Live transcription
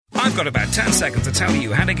I've got about 10 seconds to tell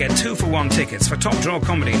you how to get 2-for-1 tickets for top draw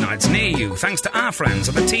comedy nights near you, thanks to our friends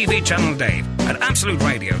at the TV channel Dave at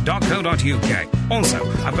absoluteradio.co.uk. Also,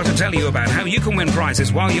 I've got to tell you about how you can win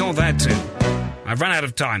prizes while you're there too. I've run out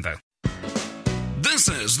of time, though. This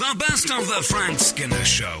is the best of the Frank Skinner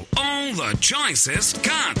Show. All the choicest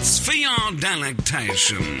cuts for your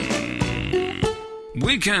delectation.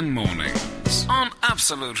 Weekend mornings on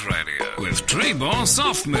Absolute Radio with Trebor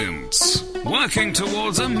Soft Mints, working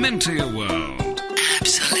towards a mintier world.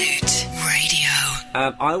 Absolute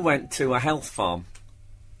Radio. I went to a health farm.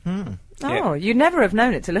 Oh, you'd never have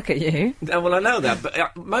known it to look at you. Well, I know that,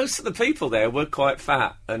 but most of the people there were quite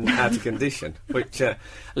fat and out of condition. Which a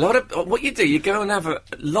lot of what you do, you go and have a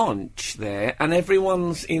lunch there, and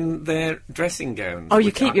everyone's in their dressing gowns. Oh,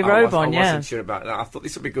 you keep your robe on, yeah. I wasn't sure about that. I thought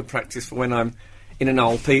this would be good practice for when I'm in an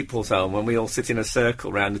old people's home, when we all sit in a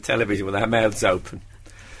circle round the television with our mouths open.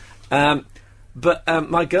 But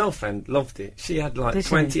my girlfriend loved it. She had like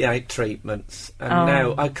 28 treatments, and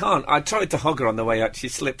now I can't. I tried to hug her on the way out. She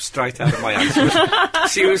slipped straight out of my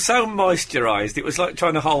hand. She was so moisturised. It was like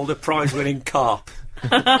trying to hold a prize-winning carp.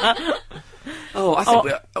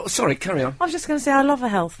 Sorry, carry on. I was just going to say, I love a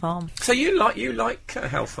health farm. So you like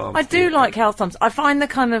health farms? I do like health farms. I find the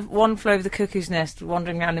kind of one flew over the cuckoo's nest,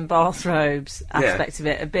 wandering around in bathrobes aspect of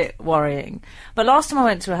it a bit worrying. But last time I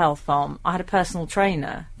went to a health farm, I had a personal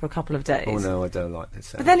trainer for a couple of days. Oh no, I don't like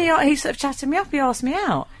this. But then he sort of chatted me up. He asked me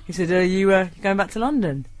out. He said, "Are you going back to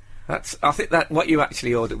London?" I think that what you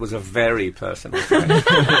actually ordered was a very personal trainer.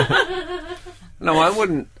 No, I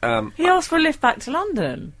wouldn't. He asked for a lift back to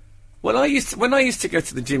London. Well, when I used to go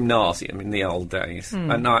to the gymnasium in the old days,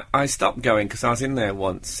 and I stopped going because I was in there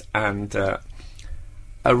once, and a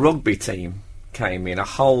rugby team came in, a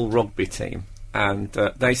whole rugby team, and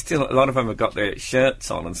a lot of them have got their shirts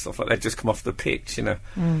on and stuff like that. They've just come off the pitch, you know.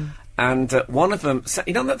 And one of them,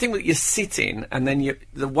 you know that thing that you sit in, and then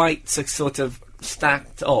the weights are sort of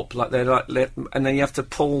stacked up, like they're like, and then you have to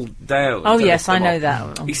pull down. Oh yes, I know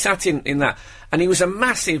that. He sat in that, and he was a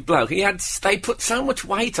massive bloke. They put so much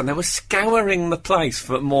weight on. They were scouring the place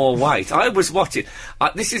for more weight. I was watching.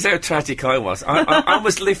 This is how tragic I was. I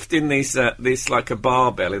was lifting this like a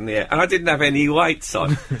barbell in the air, and I didn't have any weights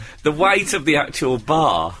on. The weight of the actual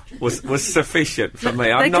bar was sufficient for me.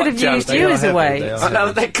 They could have used you as a weight. I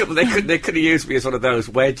know they could have used me as one of those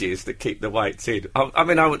wedges that keep the weights in.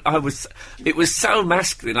 It was so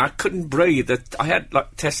masculine, I couldn't breathe. I had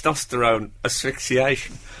like testosterone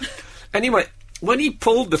asphyxiation. Anyway, when he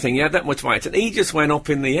pulled the thing, he had that much weight, and he just went up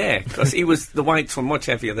in the air because the weights were much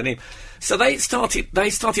heavier than him. So they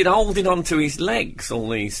started holding onto his legs, all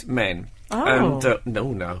these men. Oh. And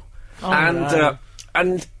no. Oh,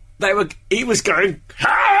 and he was going,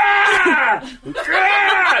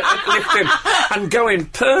 lifting and going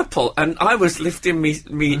purple, and I was lifting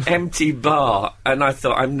me empty bar, and I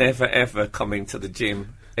thought, I'm never ever coming to the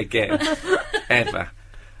gym again, ever.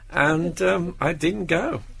 And I didn't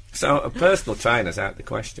go. So a personal trainer's out the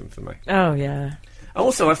question for me. Oh yeah.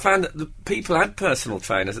 Also, I found that the people had personal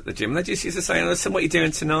trainers at the gym. They just used to say, "Listen, what are you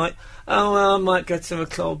doing tonight?" "Oh, well, I might go to a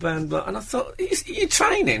club and blah." And I thought, "You're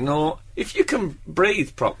training, or if you can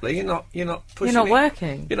breathe properly, you're not pushing. You're not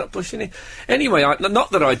working. You're not pushing it." Anyway,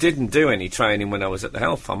 not that I didn't do any training when I was at the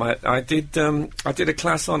health farm. I did a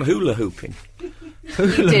class on hula hooping.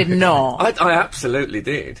 You did not. I absolutely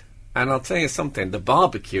did. And I'll tell you something, the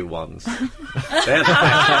barbecue ones, they're the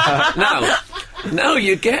best. No,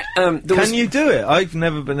 you get... Can you do it? I've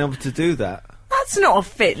never been able to do that. That's not a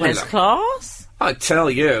fitness class. I tell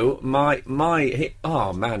you, my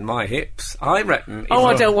hips, I reckon...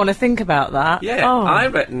 I don't want to think about that. Yeah, I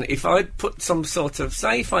reckon if I put some sort of...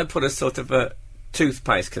 Say if I put a sort of a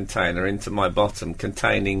toothpaste container into my bottom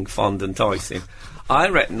containing fondant icing... I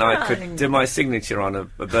reckon I could do my signature on a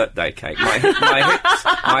birthday cake.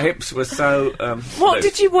 My hips were so... what loose.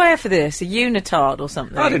 did you wear for this? A unitard or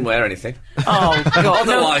something? I didn't wear anything. Oh, God.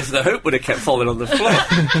 Otherwise, the hoop would have kept falling on the floor.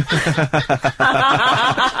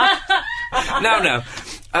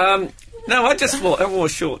 No, I just wore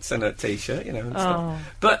shorts and a T-shirt, and stuff.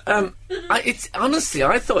 But it's honestly,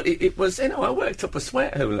 I thought it was. I worked up a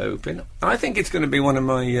sweat hula hooping. I think it's going to be one of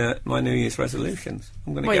my my New Year's resolutions.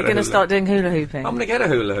 I'm going to. You're going to start doing hula hooping? I'm going to get a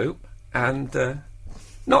hula hoop, and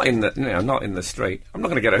not in the street. I'm not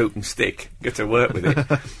going to get a hoop and stick. Get to work with it.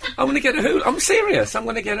 I'm going to get a hula. I'm serious. I'm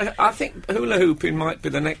going to get I think hula hooping might be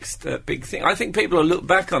the next big thing. I think people will look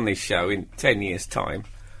back on this show in 10 years' time.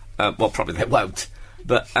 Well, probably they won't.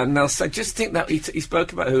 And they'll say, just think that he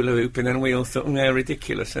spoke about hula hooping, and we all thought, they're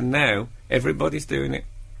ridiculous, and now everybody's doing it.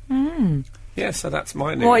 Yeah, so that's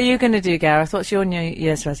my new... What are you going to do, Gareth? What's your New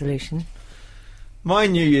Year's resolution? My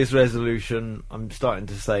New Year's resolution, I'm starting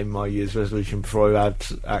to say my year's resolution before I had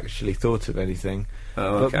actually thought of anything.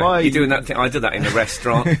 Oh, okay. You're doing that thing. I do that in a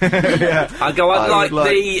restaurant. Yeah. I go, I'd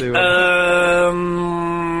like to,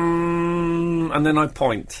 and then I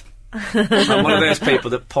point. I'm one of those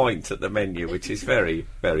people that point at the menu, which is very,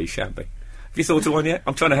 very shabby. Have you thought of one yet?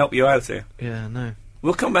 I'm trying to help you out here. Yeah, no.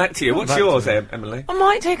 We'll come back to you. What's yours, Emily? I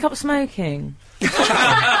might take up smoking. No,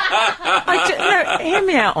 hear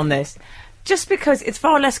me out on this. Just because it's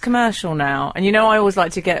far less commercial now, and I always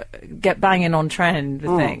like to get banging on trend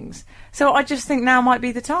with things. So I just think now might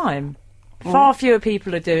be the time. Far fewer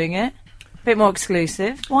people are doing it. A bit more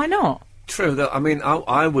exclusive. Why not? True. I mean,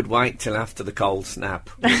 I would wait till after the cold snap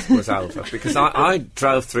was over, because I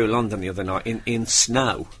drove through London the other night in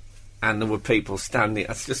snow, and there were people standing.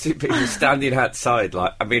 I just see people standing outside,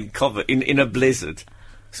 covered in a blizzard,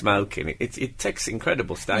 smoking. It takes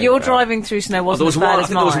incredible staying Your power. Driving through snow wasn't as bad I as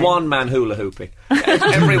think mine. there was one man hula hooping.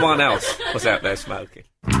 Everyone else was out there smoking.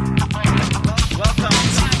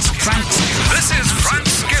 This is Frank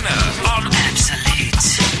Skinner on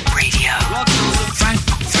Absolute Radio.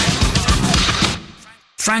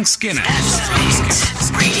 Frank Skinner. Absolute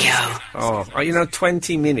Radio.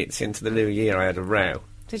 20 minutes into the new year, I had a row.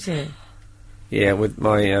 Did you? Yeah, with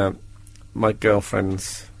my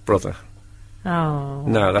girlfriend's brother. Oh.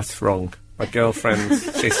 No, that's wrong. My girlfriend's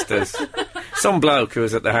sister's. Some bloke who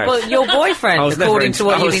was at the house. Well, your boyfriend, according to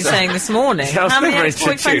what you've been saying this morning. How many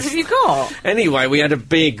ex-boyfriends have you got? Anyway, we had a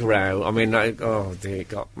big row. I mean, oh dear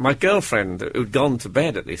God. My girlfriend, who'd gone to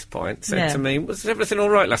bed at this point, said to me, "Was everything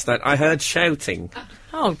all right last night? I heard shouting."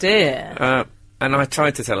 Oh dear. And I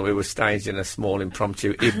tried to tell her we were staging a small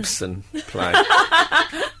impromptu Ibsen play.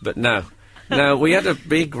 But no. No, we had a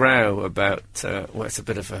big row about, it's a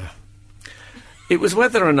bit of a... It was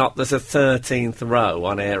whether or not there's a 13th row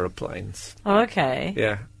on aeroplanes. Oh, okay.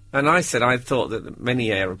 Yeah. And I said I thought that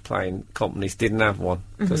many aeroplane companies didn't have one,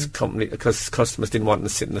 because customers didn't want them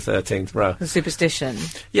to sit in the 13th row. The superstition.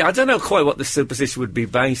 Yeah, I don't know quite what the superstition would be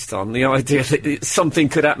based on. The idea that something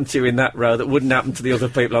could happen to you in that row that wouldn't happen to the other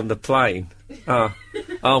people on the plane.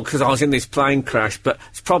 Because I was in this plane crash, but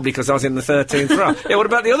it's probably because I was in the 13th row. Yeah, what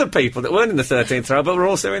about the other people that weren't in the 13th row, but were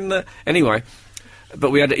also in the... Anyway...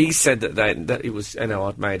 But he said that it was,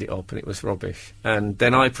 I'd made it up and it was rubbish. And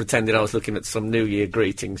then I pretended I was looking at some New Year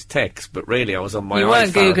greetings text, but really I was on my iPhone. You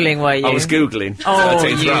weren't Googling, were you? I was Googling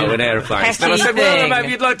 13th row in airplanes. And I said, well, maybe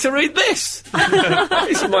you'd like to read this.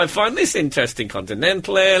 You might find this interesting.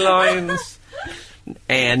 Continental Airlines,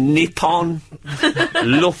 Air Nippon,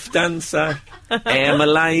 Lufthansa, Air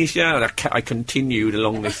Malaysia. And I continued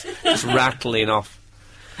along this, just rattling off.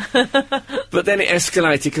 But then it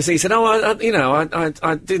escalated because he said, I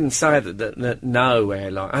didn't say that no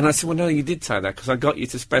airline. And I said, well, no, you did say that because I got you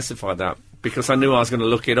to specify that because I knew I was going to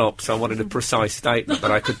look it up, so I wanted a precise statement that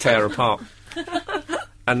I could tear apart.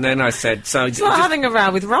 And then I said, so... It's like having a row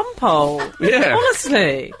with Rumpole. Yeah.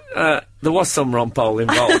 Honestly. There was some Rumpole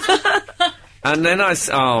involved. And then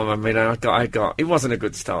I got... It wasn't a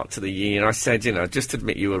good start to the year. I said, just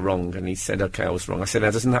admit you were wrong. And he said, OK, I was wrong. I said, now,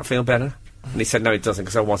 doesn't that feel better? And he said, no, it doesn't,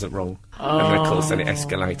 because I wasn't wrong. And then, of course, then it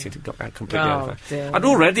escalated. It got completely over. Dear. I'd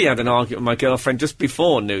already had an argument with my girlfriend just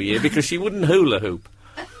before New Year because she wouldn't hula hoop.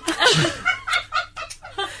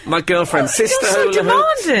 My girlfriend's sister You're so hula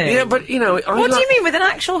hooped. demanding. Yeah, but, What do you mean with an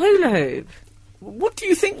actual hula hoop? What do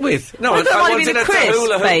you think with? No, I thought it might have wanted been a her to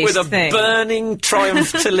hula hoop with a thing. burning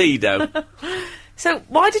Triumph Toledo. So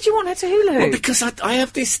why did you want her to hula hoop? Well, because I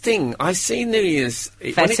have this thing. I see New Year's...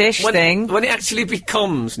 Fetish thing. When it actually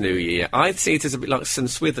becomes New Year, I see it as a bit like St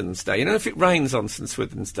Swithin's Day. If it rains on St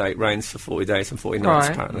Swithin's Day, it rains for 40 days and 40 nights,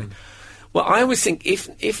 apparently. Well, I always think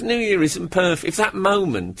if New Year isn't perfect, if that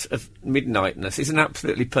moment of midnightness isn't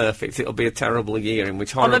absolutely perfect, it'll be a terrible year in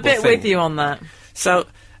which horrible I'm a bit with you on that. So...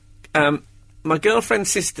 my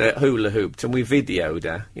girlfriend's sister hula hooped and we videoed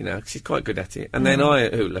her, she's quite good at it. And then I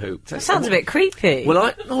hula hooped. That sounds a bit creepy.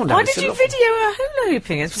 Well, why did you video her hula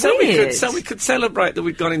hooping? It's weird. So we could celebrate that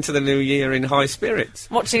we'd gone into the new year in high spirits.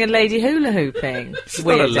 Watching a lady hula hooping. She's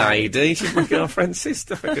not a lady, she's my girlfriend's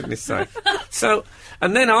sister, for goodness sake. So,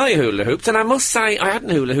 and then I hula hooped, and I must say I hadn't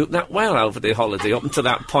hula hooped that well over the holiday up until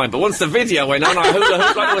that point. But once the video went on, I hula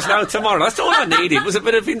hooped like there was no tomorrow. That's all I needed, was a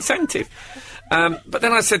bit of incentive. But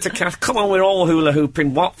then I said to Kath, come on, we're all hula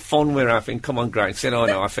hooping, what fun we're having, come on, Grace. She said, oh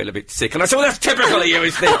no, I feel a bit sick. And I said, well, that's typical of you,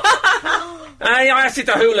 isn't it? I asked you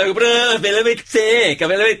to hula hoop, but I feel a bit sick,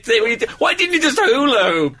 Why didn't you just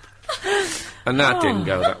hula hoop? And that didn't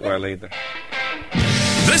go that well either.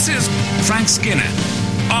 This is Frank Skinner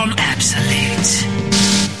on Absolute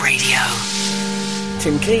Radio.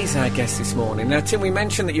 Tim Key's our guest this morning. Now, Tim, we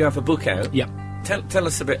mentioned that you have a book out. Yep. Tell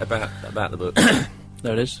us a bit about the book.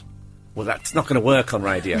 There it is. Well, that's not going to work on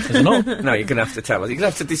radio. Is it not? No, you're going to have to tell us. You're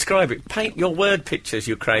going to have to describe it. Paint your word pictures,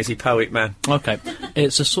 you crazy poet man. Okay.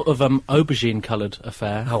 It's a sort of aubergine-coloured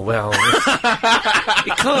affair. Oh, well.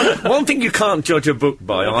 You can't... One thing you can't judge a book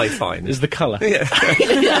by, I find. Is the colour. Yeah.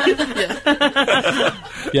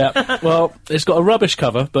 Yeah. Well, it's got a rubbish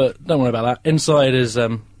cover, but don't worry about that. Inside is...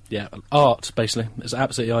 art, basically. It's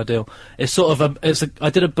absolutely ideal. It's sort of I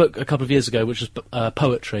did a book a couple of years ago, which was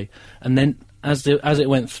poetry, and then as it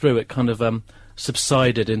went through, it kind of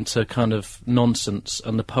subsided into kind of nonsense,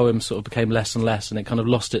 and the poem sort of became less and less, and it kind of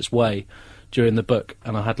lost its way during the book.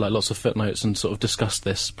 And I had like lots of footnotes and sort of discussed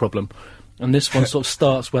this problem. And this one sort of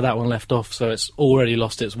starts where that one left off, so it's already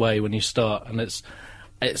lost its way when you start, and it's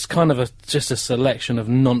kind of just a selection of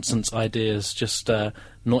nonsense ideas, just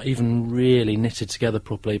not even really knitted together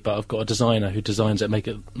properly, but I've got a designer who designs it,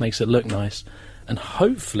 makes it look nice, and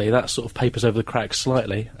hopefully that sort of papers over the cracks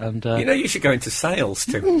slightly. And you should go into sales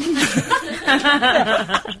too.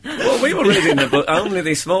 Well, we were reading the book only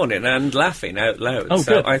this morning and laughing out loud. Oh,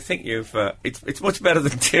 so good. I think you've it's much better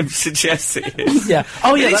than Tim suggests it is. Yeah.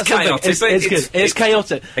 Oh, yeah. It's That's the thing. chaotic. It's good. It's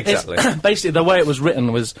chaotic. Exactly. Basically, the way it was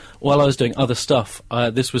written was while I was doing other stuff.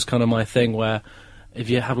 This was kind of my thing where if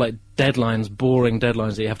you have like deadlines, boring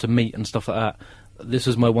deadlines that you have to meet and stuff like that. This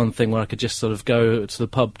was my one thing where I could just sort of go to the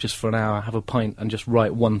pub just for an hour, have a pint, and just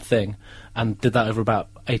write one thing, and did that over about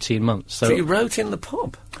 18 months. So you wrote in the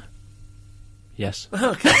pub? Yes.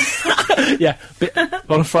 Okay. Yeah,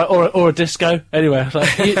 on a Friday, or a disco. Anyway,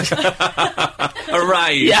 like, A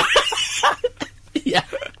rave. yeah, yeah,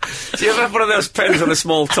 Do you ever have one of those pens on a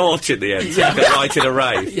small torch at the end so you can write in a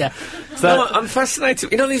rave? yeah. No, I'm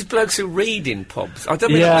fascinated. You know these blokes who read in pubs? I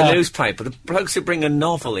don't mean the newspaper, the blokes who bring a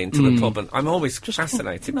novel into the pub, and I'm always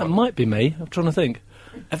fascinated by That them. might be me. I'm trying to think.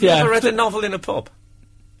 Have you ever read a novel in a pub?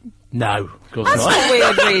 No, of course That's not. not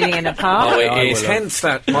weird reading in a pub. Oh, I it is. will. Hence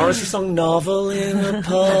that Morrissey song, Novel in a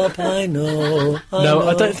Pub, I know. No,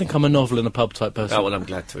 I don't think I'm a novel in a pub type person. Oh, well, I'm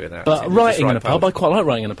glad to hear that. But Tim. writing in a Just pub, I write quite like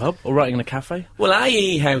writing in a pub, or writing in a cafe. Well,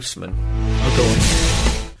 A.E. Houseman. Oh,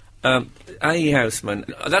 go on. A.E. Houseman.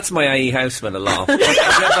 That's my A.E. Houseman alarm.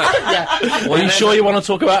 Are you sure you want to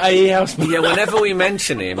talk about A.E. Houseman? Yeah, whenever we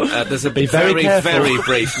mention him, there's a Be very very, careful. very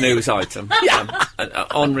brief news item,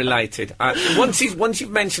 unrelated. Once you've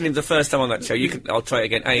mentioned him the first time on that show, I'll try it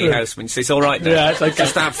again. A.E. Houseman, so it's all right now. Yeah, it's okay.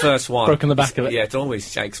 Just that first one. Broken the back of it. Yeah, it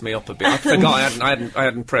always shakes me up a bit. I forgot I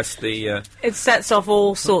hadn't pressed the. It sets off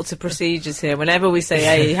all sorts of procedures here. Whenever we say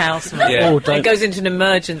A.E. Houseman, Yeah. Oh, it don't. goes into an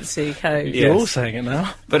emergency code. Yeah. You're Yes. all saying it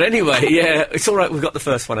now. But anyway, yeah, it's all right. We've got the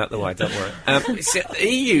first one out the way. Don't worry.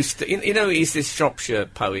 He used to, he's this Shropshire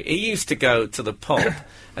poet. He used to go to the pub,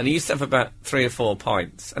 and he used to have about 3 or 4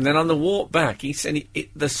 pints. And then on the walk back, he said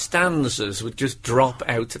the stanzas would just drop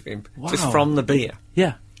out of him just Wow. from the beer.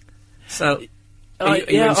 Yeah. So, are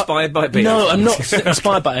you inspired by beer? No, I'm not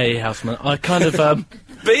inspired by A.E. Houseman. I kind of...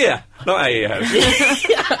 Beer, not A.E. House.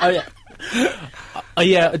 Oh, yeah.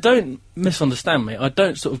 Yeah, don't misunderstand me. I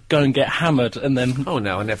don't sort of go and get hammered and then... Oh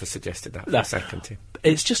no, I never suggested that for No. a second, Tim.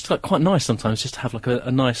 It's just like quite nice sometimes just to have like a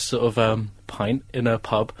nice sort of pint in a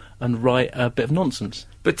pub and write a bit of nonsense.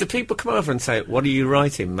 But do people come over and say, "What are you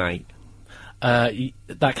writing, mate?"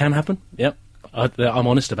 That can happen, yep. I'm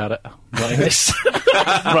honest about it. Writing this.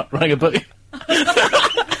 Writing a book.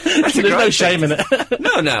 There's no great shame in it.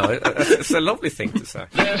 No, it's a lovely thing to say.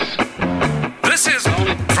 This is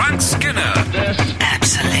Frank Skinner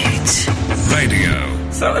Absolute.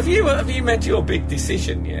 Radio. So, have you made your big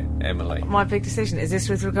decision yet, Emily? My big decision, is this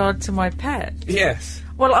with regard to my pet? Yes.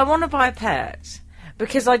 Well, I want to buy a pet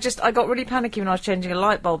because I got really panicky when I was changing a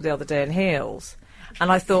light bulb the other day in heels. And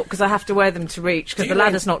I thought, because I have to wear them to reach, because the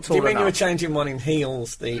ladder's not tall enough. Do you mean you were enough. changing one in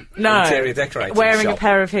heels, the No, interior decorating wearing shop? a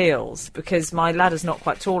pair of heels, because my ladder's not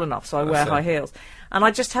quite tall enough, so I wear see. high heels. And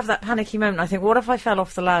I just have that panicky moment. I think, what if I fell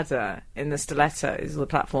off the ladder in the stilettos, or the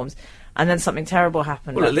platforms, and then something terrible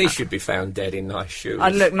happened? Well, at least you'd be found dead in nice shoes.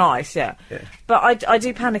 I'd look nice, yeah. Yeah. But I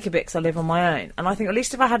do panic a bit because I live on my own. And I think at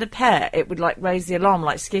least if I had a pet, it would, like, raise the alarm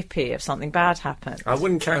like Skippy if something bad happened. I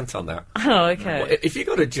wouldn't count on that. Oh, okay. Well, if you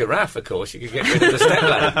got a giraffe, of course, you could get rid of the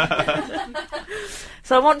stepladder.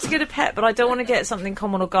 So I want to get a pet, but I don't want to get something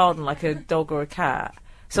common or garden like a dog or a cat.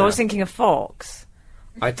 So I was thinking a fox.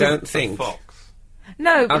 I don't think.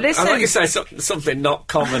 No, but listen. I'd like to say something not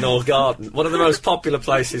common or garden. One of the most popular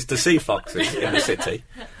places to see foxes in the city.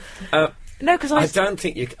 No, because I don't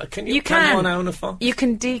think you can. You can. one own a fox? You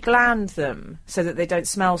can degland them so that they don't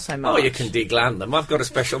smell so much. Oh, you can degland them. I've got a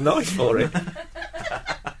special knife for it.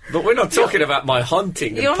 But we're not talking about my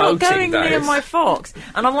hunting and You're poaching not going days. near my fox.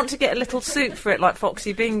 And I want to get a little suit for it like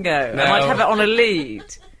Foxy Bingo. And No. I'd have it on a lead.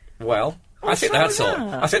 Well, I think that's all.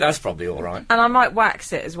 I think that's probably all right. And I might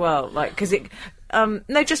wax it as well, like, because it...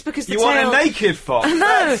 no, just because the You tail... want a naked fox? No,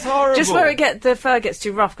 That's horrible. just where the fur gets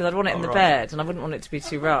too rough, because I'd want it in the bed, and I wouldn't want it to be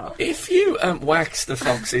too rough. If you wax the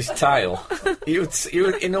fox's tail, you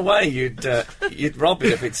would, in a way, you'd rob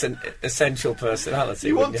it of its essential personality.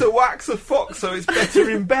 You want to wax a fox so it's better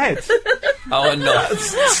in bed? Oh, no.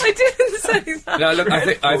 I didn't say that. No, look,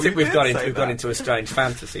 I think we've gone that. into a strange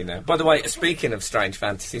fantasy now. By the way, speaking of strange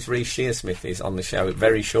fantasies, Reece Shearsmith is on the show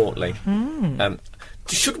very shortly.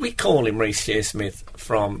 Should we call him Reece Shearsmith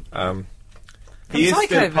from... He is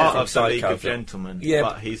still Psychoville. part of the From League of Psychoville. Gentlemen, Yeah.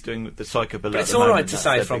 but he's doing the Psychoville. But it's all right to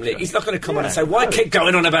say from League. He's not going to come on and say, "Why keep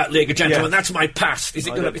going on about League of Gentlemen? Yeah. That's my past." Is it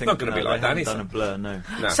going to? It's not going to be like that, is Done a it? blur, no.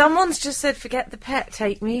 No. Someone's just said, forget the pet,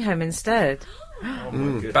 take me home instead. Oh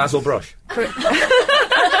my goodness. Basil Brush.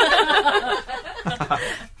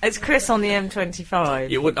 It's Chris on the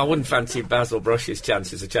M25. I wouldn't fancy Basil Brush's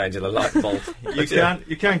chances of changing a light bulb. You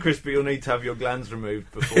can, Chris, but you'll need to have your glands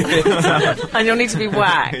removed before. And you'll need to be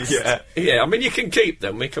waxed. Yeah. Yeah, I mean, you can keep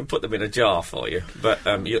them. We can put them in a jar for you, but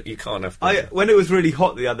you can't have. When it was really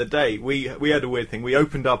hot the other day, we had a weird thing. We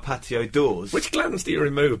opened our patio doors. Which glands do you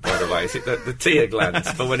remove, by the way? Is it the tear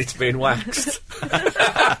glands for when it's being waxed?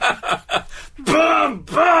 Boom!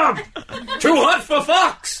 Boom! Too hot for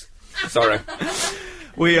fox! Sorry.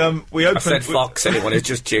 We opened. I said fox, anyone who's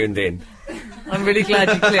just tuned in. I'm really glad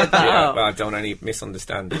you cleared that Yeah, up. I don't want any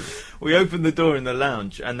misunderstanding. We opened the door in the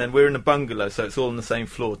lounge, and then we're in a bungalow, so it's all on the same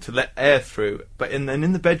floor, to let air through. But then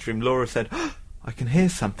in the bedroom, Laura said, "Oh, I can hear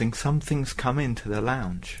something. Something's come into the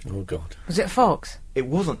lounge." Oh, God. Was it a fox? It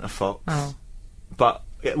wasn't a fox. Oh. But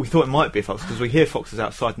we thought it might be a fox, because we hear foxes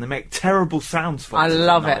outside, and they make terrible sounds. I Foxes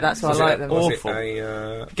love at it, night. that's why I Was like it- them. Was Awful. it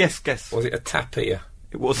a, Guess. was it a tapir?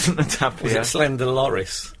 It wasn't a tapir. Was it Slender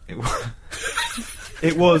Loris?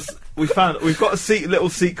 It was. We've got a little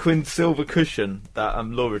sequined silver cushion that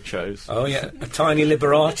Laura chose. Oh, yeah. A tiny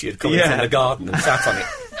Liberace had come in Yeah. from the garden and sat on it.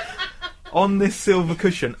 On this silver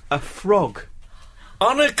cushion, a frog.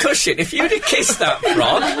 On a cushion. If you'd have kissed that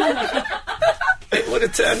frog, it would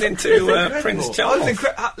have turned into Prince That Charles. was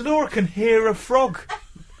Laura can hear a frog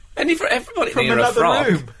Everybody from near a another frog.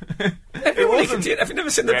 room. Everybody It can wasn't- do it. Have you never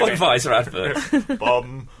seen the Budweiser advert?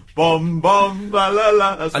 Bum, bum, bum, la la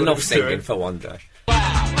la. That's what it Enough was singing doing. for one day.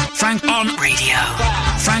 Frank on Radio.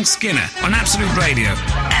 Frank Skinner on Absolute Radio.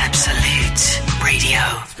 Absolute Radio.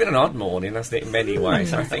 It's been an odd morning, hasn't it, in many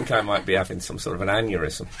ways. I think I might be having some sort of an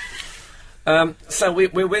aneurysm. So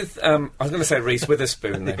we're with, I was going to say Reese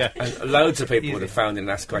Witherspoon there. Yeah. And loads of people would have found in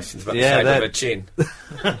and asked questions about Yeah, the shape of they're- her chin.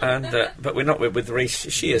 But we're not with Reece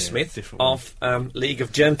Shearsmith different of League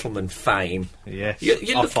of Gentlemen fame. Yes. You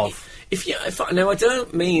Off look, of. Now, I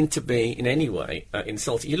don't mean to be in any way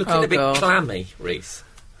insulting. You're looking Oh, a bit God. clammy, Reece.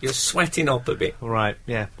 You're sweating up a bit. Right,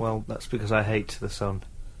 yeah, well, that's because I hate the sun.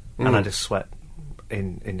 And I just sweat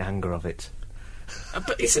in anger of it.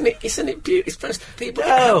 But isn't it beautiful? It's supposed to people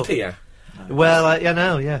No. happier. Well, I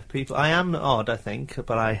know, yeah, people. I am odd, I think,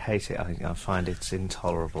 but I hate it. I find it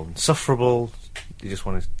intolerable, insufferable. You just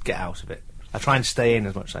want to get out of it. I try and stay in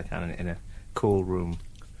as much as I can in a cool room.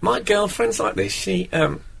 My girlfriend's like this. She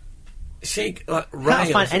like I can't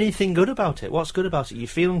rails. find anything good about it. What's good about it? You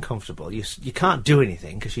feel uncomfortable. You can't do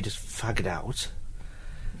anything because you just fag it out.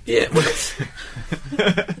 Yeah, well,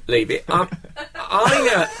 leave it. I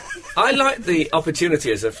like the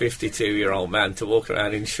opportunity as a 52-year-old man to walk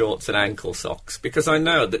around in shorts and ankle socks because I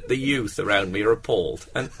know that the youth around me are appalled.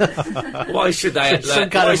 And why should they? Some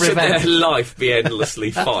kind why of should their revenge. life be endlessly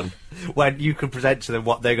fun? When you can present to them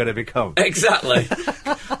what they're going to become. Exactly.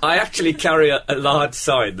 I actually carry a large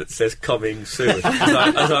sign that says "Coming Soon" as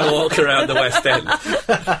I walk around the West End.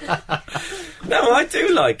 No, I do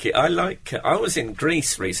like it. I was in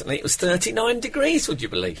Greece recently. It was 39 degrees. Would you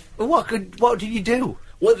believe? Well, what did you do?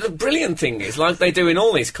 Well, the brilliant thing is, like they do in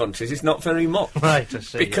all these countries, it's not very much. Right, I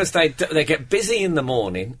see. Because they get busy in the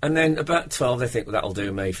morning, and then about 12 they think, well, that'll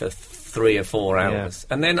do me for 3 or 4 hours.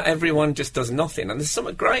 And then everyone just does nothing, and there's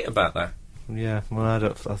something great about that. Yeah, well,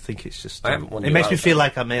 I think it's just. I haven't won it you makes me over. feel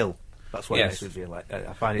like I'm ill. That's what Yes. it makes me feel like.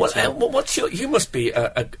 I find it. Well, what's you must be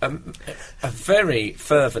a very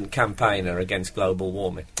fervent campaigner against global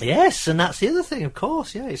warming. Yes, and that's the other thing, of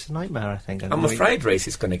course. Yeah, it's a nightmare, I think. I'm afraid, Reece,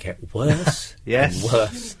 it's going to get worse Yes. and worse. Well,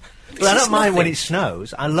 I This don't is mind when nothing. it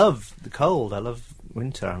snows. I love the cold. I love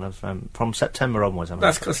winter. I love from September onwards.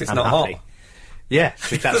 That's 'cause it's I'm not happy. hot. Yeah,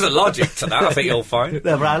 There's a logic to that, I think you'll find.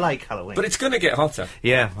 No, but I like Halloween. But it's going to get hotter.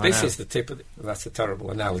 Yeah, I This know. is the tip of the... That's a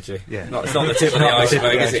terrible analogy. Yeah. No, it's not the tip of the Not the tip of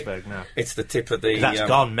iceberg, the is it? iceberg, no. It's the tip of the... That's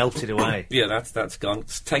gone, melted away. Yeah, that's gone.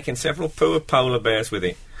 It's taken several poor polar bears with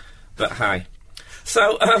it. But hey.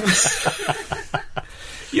 So,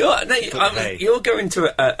 You're going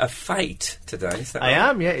to a fete today, is that I right?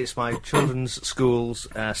 am, yeah. It's my children's school's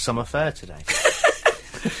summer fair today.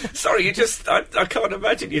 Sorry, I can't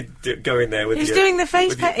imagine you going there with Who's your... doing the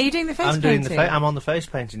face paint? Are you doing the face I'm doing painting? I'm on the face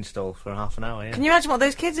painting stall for half an hour, yeah. Can you imagine what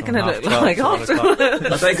those kids are going to look 12, like 12 after? o'clock.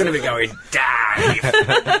 Are they going to be going, Dave?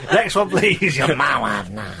 Next one, please. You're my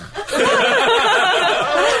wife now.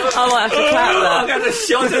 I might have to clap I'm that. going to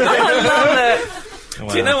shot it. I love it.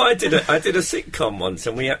 Do you know I did a sitcom once,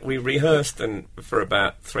 and we rehearsed for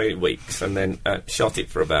about 3 weeks, and then shot it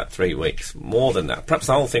for about 3 weeks, more than that. Perhaps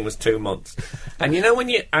the whole thing was 2 months. And you know when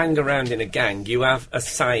you hang around in a gang, you have a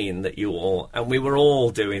saying that you all, and we were all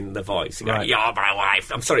doing the voice. Going, Right. You're my wife.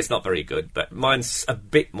 I'm sorry, it's not very good, but mine's a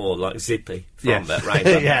bit more like Zippy from the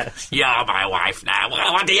Rainbow. Yes. You're my wife now.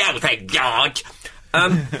 Well, what do you think, George?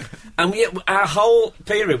 And our whole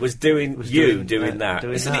period was doing that.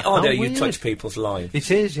 doing Isn't that. it odd How how you weird. touch people's lives? It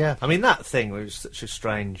is, yeah. I mean, that thing was such a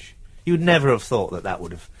strange... You would never have thought that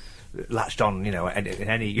would have latched on, in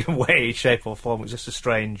any way, shape or form. It was just a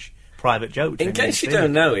strange private joke. In case you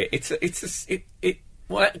don't know it,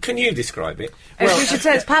 well, can you describe it? We should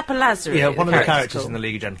say it's Papa Lazarus. Yeah, one of the characters called. in the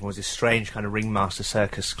League of Gentlemen was this strange kind of ringmaster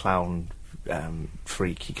circus clown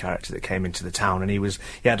freaky character that came into the town, and he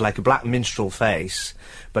had like a black minstrel face,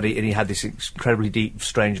 but he had this incredibly deep,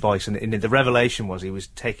 strange voice, and the revelation was he was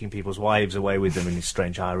taking people's wives away with them in his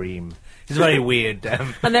strange harem. It's a very weird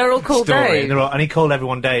And they were all called story. Dave. And he called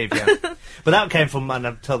everyone Dave, yeah. But that came from, and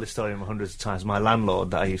I've told this story hundreds of times, my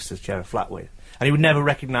landlord that I used to share a flat with, and he would never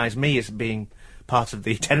recognise me as being part of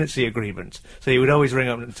the tenancy agreement, so he would always ring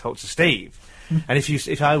up and talk to Steve, and if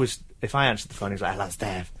I answered the phone, he was like, "Hello,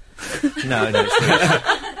 Steve." No,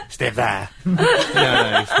 it's Steve there.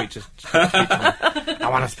 No, speak I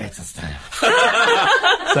want to speak to Steve.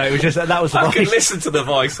 So it was just that was the I voice. could listen to the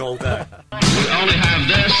voice all day. We only have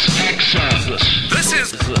this extra. This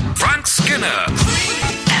is Frank Skinner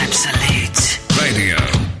Absolute. Radio.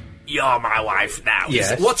 You're my wife now.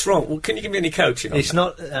 Yes. What's wrong? Well, can you give me any coaching on It's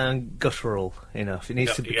that? not guttural enough. It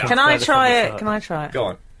needs to be. Yeah. Can I further try from the it? start. Can I try it? Go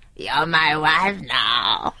on. You're my wife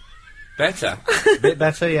now. Better. A bit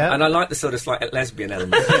better, yeah. And I like the sort of slight lesbian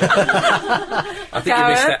element. I think you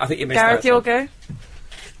missed that. I think you missed Gareth, that. your go.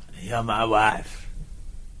 You're my wife.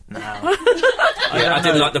 No. Yeah, I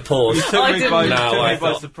didn't like the pause. I didn't. I by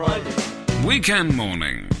thought- surprise. Weekend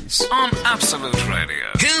mornings on Absolute Radio.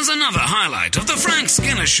 Here's another highlight of the Frank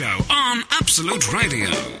Skinner Show on Absolute Radio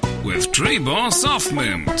with Trebor Soft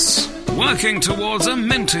Mints, working towards a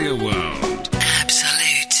mintier world.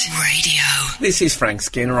 Absolute Radio. This is Frank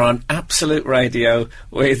Skinner on Absolute Radio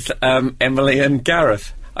with Emily and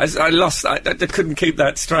Gareth. I couldn't keep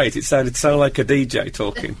that straight. It sounded so like a DJ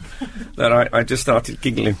talking that I just started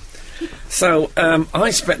giggling. So I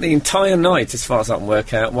spent the entire night, as far as I can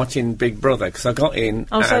work out, watching Big Brother, because I got in.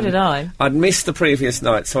 Oh, so and did I. I'd missed the previous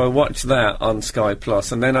night, so I watched that on Sky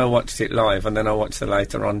Plus, and then I watched it live, and then I watched the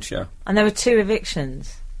later on show. And there were 2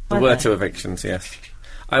 evictions. There weren't were there? 2 evictions, yes.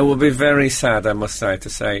 I will be very sad, I must say, to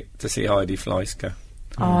see Heidi Fleiss go.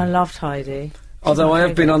 Oh, I loved Heidi. Although I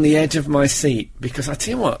have been on the edge of my seat, because I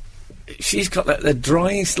tell you what, she's got the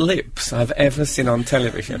driest lips I've ever seen on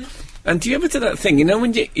television. And do you ever do that thing,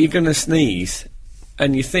 when you're going to sneeze,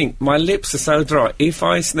 and you think, my lips are so dry, if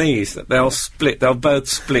I sneeze, they'll both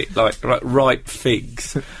split like ripe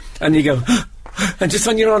figs. And you go, and just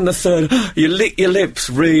when you're on the third, you lick your lips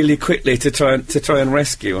really quickly to try and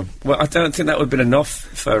rescue them. Well, I don't think that would have been enough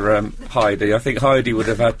for Heidi. I think Heidi would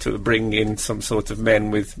have had to bring in some sort of men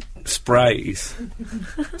with sprays.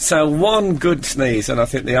 So one good sneeze, and I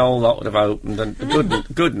think the whole lot would have opened, and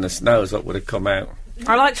goodness knows what would have come out.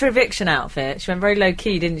 I liked her eviction outfit. She went very low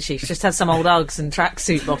key, didn't she? She just had some old Uggs and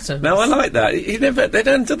tracksuit bottoms. No, I like that. They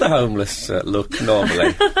don't do the homeless look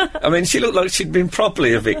normally. I mean, she looked like she'd been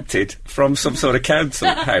properly evicted from some sort of council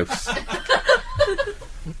house.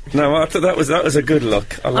 No, I thought that was a good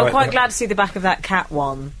look. I'm quite glad to see the back of that cat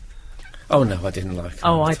one. Oh no, I didn't like her.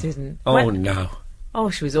 Oh, I didn't. Oh no. Oh,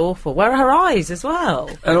 she was awful. Where are her eyes as well?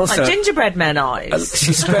 And also, like gingerbread men eyes.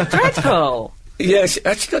 she spent. Dreadful. Yeah, she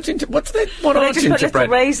actually got ginger. What They are just put gingerbread? little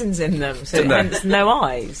raisins in them, so Didn't they? hence no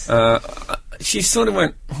eyes. She sort of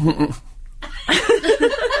went.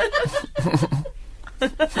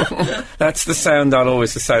 That's the sound I'll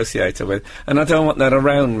always associate her with, and I don't want that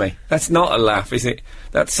around me. That's not a laugh, is it?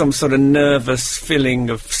 That's some sort of nervous filling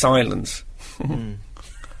of silence. You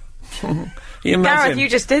imagine, Gareth, you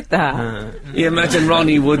just did that. you imagine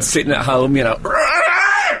Ronnie Wood sitting at home,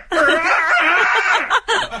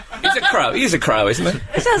 He's a crow, isn't he?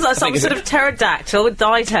 It sounds like some sort of pterodactyl with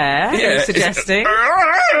dyed hair, you're suggesting.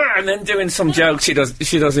 And then doing some jokes she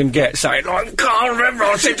doesn't get, saying, I can't remember,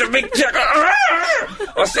 I seem to be...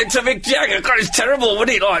 I said to Mick Jagger, God, it's terrible,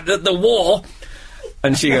 wouldn't it? Like, the war.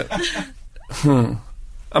 And she goes,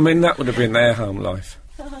 I mean, that would have been their home life.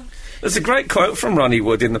 There's a great quote from Ronnie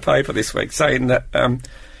Wood in the paper this week saying that,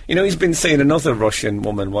 you know, he's been seeing another Russian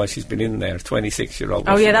woman while she's been in there, a 26-year-old.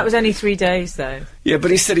 Oh, yeah, that was only 3 days, though. Yeah,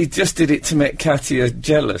 but he said he just did it to make Katia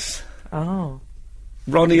jealous. Oh.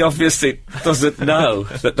 Ronnie obviously doesn't know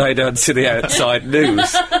that they don't see the outside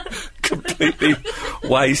news. Completely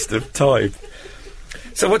waste of time.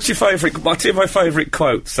 So what's your favourite... What's my favourite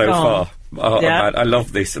quote so far? Oh, yeah. man, I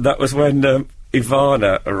love this. And that was when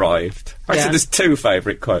Ivana arrived. Actually, there's two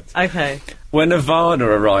favourite quotes. Okay. When Ivana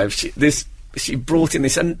arrived, she brought in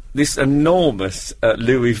this enormous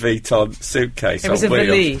Louis Vuitton suitcase. It was a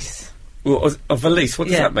valise. Well, a valise, what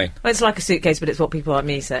does that mean? Well, it's like a suitcase, but it's what people like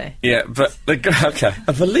me say. Yeah, but... Okay,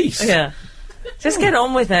 a valise. Yeah. Just get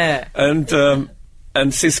on with it.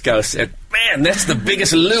 And Cisco said, man, that's the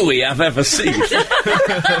biggest Louis I've ever seen.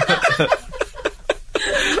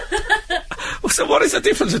 So what is the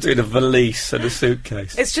difference between a valise and a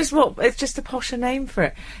suitcase? It's just a posher name for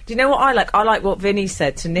it. Do you know what I like? I like what Vinny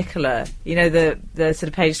said to Nicola, you know, the sort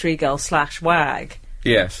of page 3 girl / wag.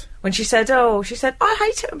 Yes. When she said, I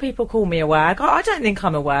hate it when people call me a wag. I don't think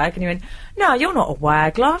I'm a wag. And he went, no, you're not a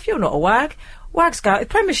wag, love. You're not a wag. Wags go out with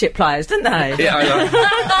Premiership players, don't they? Yeah,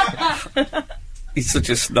 I know. He's such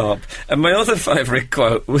a snob. And my other favourite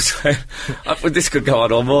quote was when... this could go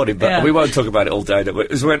on all morning, but we won't talk about it all day. It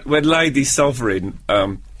was when Lady Sovereign...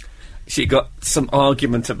 she got some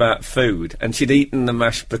argument about food, and she'd eaten the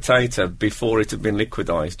mashed potato before it had been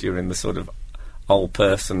liquidised during the sort of old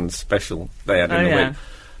person special they had in the week.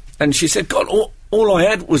 And she said, God, all I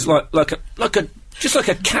had was like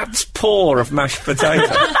a cat's paw of mashed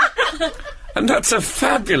potato. And that's a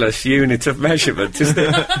fabulous unit of measurement, isn't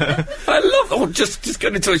it? I love... Oh, just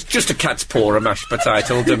get into it. It's just a cat's paw of mashed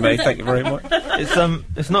potato will do me. Thank you very much.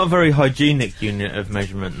 It's not a very hygienic unit of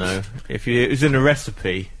measurement, though. If it was in a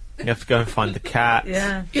recipe, you have to go and find the cat.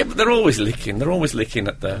 Yeah, but they're always licking. They're always licking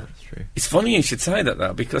at the... That's true. It's funny you should say that,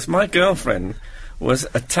 though, because my girlfriend was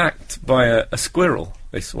attacked by a squirrel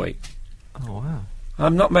this week. Oh, wow.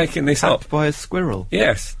 I'm not making this up. By a squirrel.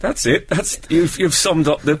 Yes, that's it. You've summed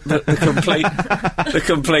up the complete the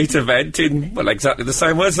complete event in exactly the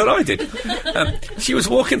same words that I did. She was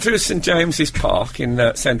walking through St James's Park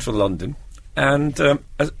in central London, and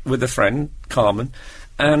with a friend, Carmen,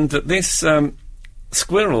 and this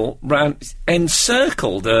squirrel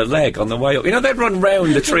encircled her leg on the way up. You know, they'd run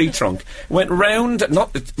round the tree trunk, went round.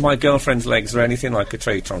 Not that my girlfriend's legs are anything like a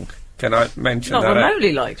tree trunk. Can I mention not that? Not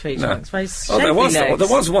remotely like tree trunks. Very there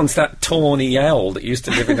was once that tawny owl that used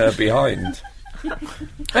to live in her behind.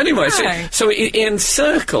 Anyway, so he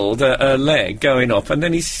encircled her leg going up, and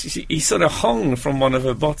then he sort of hung from one of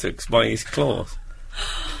her buttocks by his claws.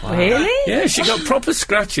 Wow. Really? Yeah, she got proper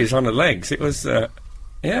scratches on her legs. It was,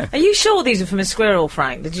 yeah. Are you sure these are from a squirrel,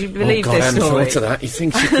 Frank? Did you believe this story? I hadn't thought of that. You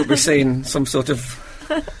think she could be seeing some sort of...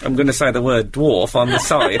 I'm going to say the word dwarf on the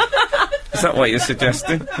side. Is that what you're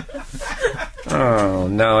suggesting? Oh,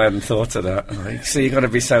 no, I hadn't thought of that. So you've got to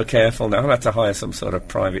be so careful now. I'll have to hire some sort of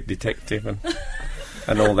private detective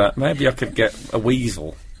and all that. Maybe I could get a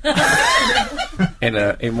weasel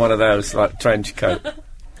in one of those, like, trench coat.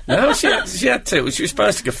 No, she had to. She was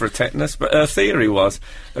supposed to go for a tetanus, but her theory was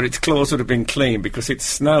that its claws would have been clean because it's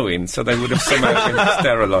snowing, so they would have somehow been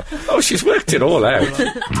sterilised. Oh, she's worked it all out.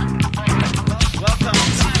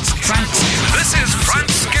 This is Frank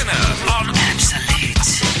Skinner on Absolute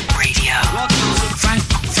Radio.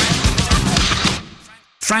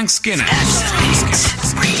 Frank Skinner.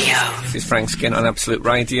 Absolute Radio. This is Frank Skinner on Absolute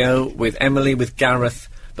Radio with Emily, with Gareth,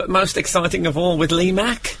 but most exciting of all with Lee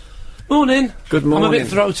Mack. Morning. Good morning. I'm a bit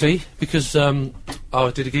throaty because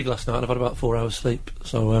I did a gig last night and I've had about 4 hours sleep,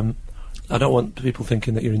 so I don't want people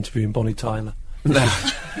thinking that you're interviewing Bonnie Tyler. No,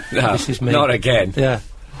 this is me. Not again. Yeah.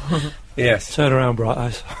 Yes. Turn around, Bright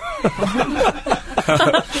Eyes.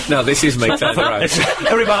 No, this is me, turn around.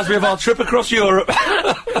 It reminds me of our trip across Europe.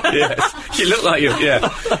 Yes. You look like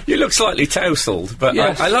you look slightly tousled, but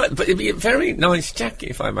yes. I like, but it'd be a very nice jacket,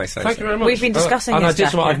 if I may say so. Thank you very much. We've been discussing and his I did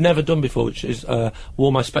jacket. something I've never done before, which is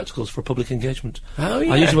wore my spectacles for a public engagement. Oh,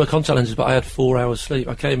 yeah. I usually wear contact lenses, but I had 4 hours sleep.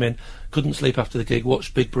 I came in, couldn't sleep after the gig,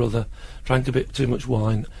 watched Big Brother, drank a bit too much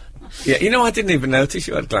wine. Yeah, you know, I didn't even notice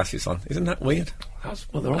you had glasses on. Isn't that weird?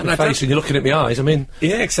 Well, they're on my face and you're looking at my eyes, I mean...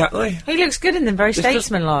 Yeah, exactly. He looks good in them, very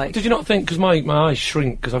statesman-like. Did you not think, because my eyes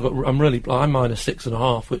shrink, because I'm really... I'm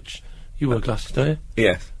 -6.5, which... You wear glasses, don't you?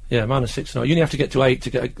 Yes. Yeah, mine is 6 and 0. You only have to get to 8 to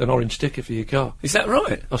get an orange sticker for your car. Is that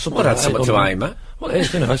right? Or something Well, like that's that. something to aim at. Well, it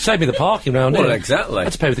is, you know. Save me the parking round Well, here. exactly. I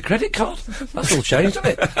had to pay with a credit card. That's all changed,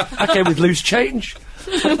 hasn't it? I came with loose change.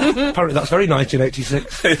 Apparently that's very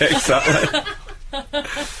 1986. Yeah, exactly.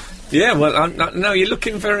 Yeah, well, no, you're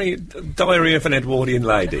looking very Diary of an Edwardian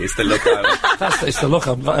Lady. Is the look. It's the look.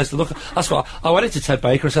 It's the look. That's what I went into Ted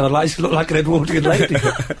Baker and said I'd like to look like an Edwardian lady.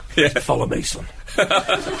 Yeah. Follow me, son. You're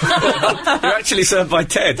actually served by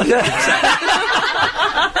Ted.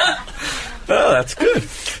 Oh, that's good.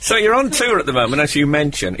 So you're on tour at the moment, as you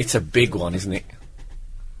mentioned. It's a big one, isn't it?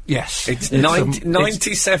 Yes. It's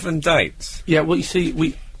 97 dates. Yeah, well, you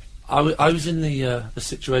see, I was in the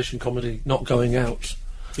situation comedy Not Going Out.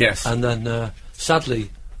 Yes. And then, sadly,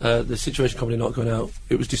 the situation comedy Not Going Out,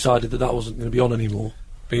 it was decided that wasn't going to be on anymore.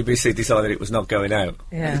 BBC decided it was not going out.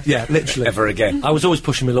 Yeah. Yeah, literally. Ever again. I was always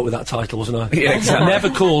pushing my luck with that title, wasn't I? Yeah, exactly. Never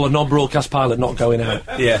call a non-broadcast pilot Not Going Out.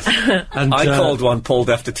 Yes. And, I called one pulled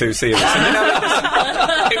after 2 series. And, you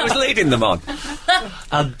know, it was leading them on.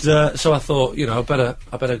 And so I thought, you know, I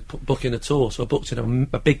better book in a tour. So I booked in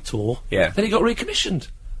a big tour. Yeah. Then it got recommissioned.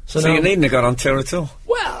 So you needn't have gone on tour at all.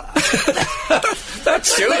 Well, that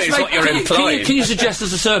surely is what you're implying. Can you suggest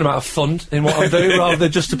there's a certain amount of fun in what I'm doing rather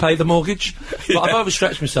than just to pay the mortgage? But I've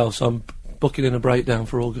overstretched myself, so I'm booking in a breakdown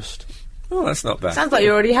for August. Oh, that's not bad. Sounds like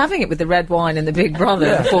you're already having it with the red wine and the Big Brother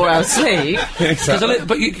and 4 hours sleep. Exactly.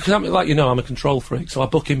 Because like you know, I'm a control freak, so I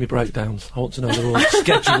book in my breakdowns. I want to know they're all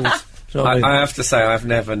scheduled. Do you know what I mean? I have to say, I've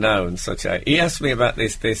never known such a... He asked me about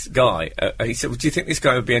this guy. He said, well, do you think this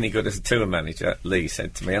guy would be any good as a tour manager? Lee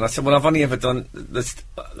said to me. And I said, well, I've only ever done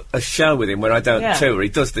a show with him where I don't tour. He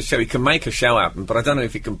does the show. He can make a show happen, but I don't know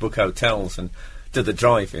if he can book hotels and do the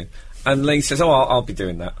driving. And Lee says, oh, I'll be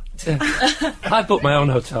doing that. Yeah. I book my own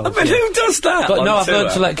hotels. I mean, who does that? But no, I've tour?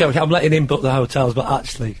 learned to let go. I'm letting him book the hotels, but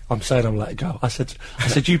actually, I'm saying I'm letting go. I said,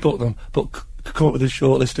 you book them, but come up with a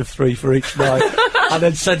short list of 3 for each night, and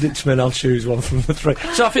then send it to me, and I'll choose one from the 3.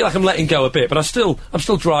 So I feel like I'm letting go a bit, but I'm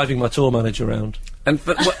still driving my tour manager around.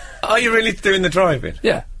 But are you really doing the driving?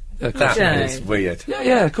 Yeah. Of course. That is weird.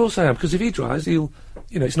 Yeah, of course I am. Because if he drives,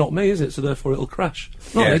 it's not me, is it? So therefore, it'll crash.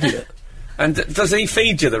 Not an idiot. And does he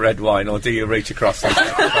feed you the red wine, or do you reach across?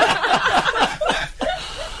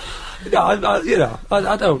 No,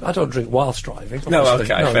 I don't drink whilst driving. No,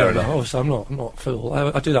 obviously. okay, fair enough. Obviously, I'm not fool.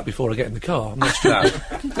 I do that before I get in the car. I'm not stupid.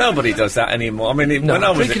 Nobody does that anymore. I mean, when I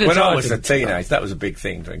was a teenager, that was a big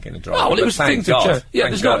thing, drinking and driving. Oh, well, it was things have changed. Yeah,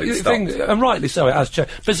 there's not and rightly so. It has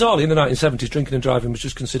changed. Bizarrely, in the 1970s, drinking and driving was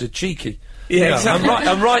just considered cheeky. Yeah, exactly.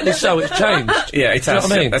 And rightly so. It's changed. Yeah, it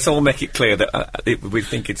has. I mean? Let's all make it clear that we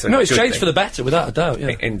think it's a no. It's good changed thing. for the better, without a doubt.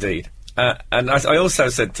 Yeah, indeed. And I also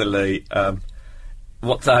said to Lee.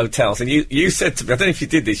 What the hotels? And you said to me, I don't know if you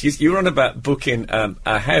did this, you were on about booking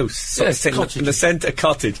a house in the centre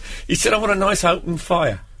cottage. You said, I want a nice open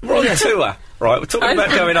fire. We're on tour, right? We're talking about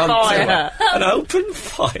going on tour. An open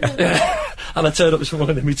fire. Yeah. And I turned up this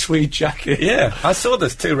morning in my tweed jacket. Yeah, I saw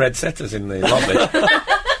there's 2 red setters in the lobby.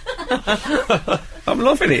 I'm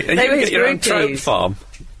loving it. And you can get your own trout farm.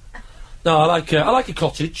 No, I like a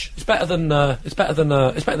cottage. It's better than a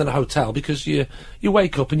hotel because you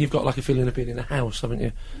wake up and you've got like a feeling of being in a house, haven't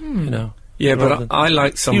you? You know. Yeah, but I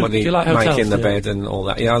like somebody like hotels, making the bed and all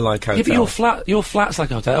that. Yeah, I like hotels. Yeah, but your flat's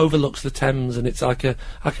like a hotel. It overlooks the Thames, and it's like I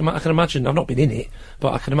can imagine. I've not been in it,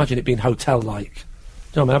 but I can imagine it being hotel-like. Do you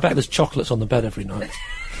know what I mean? I bet there's chocolates on the bed every night.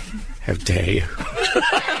 How dare you?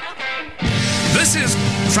 This is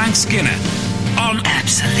Frank Skinner on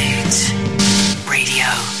Absolute Radio.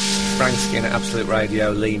 Frank Skinner, Absolute Radio,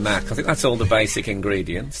 Lee Mack. I think that's all the basic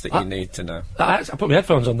ingredients that you need to know. I put my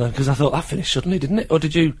headphones on then because I thought that finished suddenly, didn't it? Or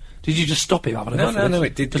did you just stop it? No,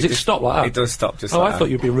 it did. Does it stop like that? It does stop just like that. I thought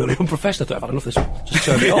you'd be really unprofessional. I thought I've had enough of this one. Just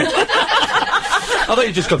turn it off. I thought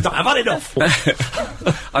you'd just gone, I've had enough.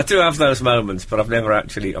 I do have those moments, but I've never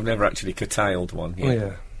actually curtailed one. Oh,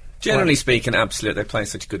 yeah. Generally speaking, Absolute, they play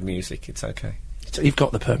such good music, it's okay. So you've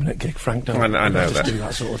got the permanent gig, Frank, don't you? I know just that. do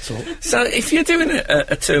that sort of talk. So, if you're doing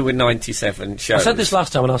a tour with 97 shows... I said this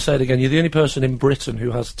last time and I'll say it again, you're the only person in Britain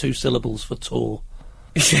who has 2 syllables for tour.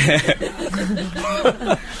 Yeah.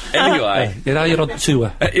 Anyway... You're on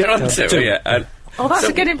tour. You're on tour, yeah. Oh, that's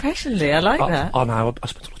a good impression, Lee. I like that. I know. I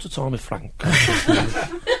spent a lot of time with Frank.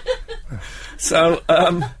 So,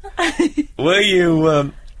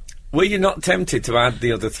 were you not tempted to add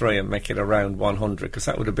the other 3 and make it around 100? Because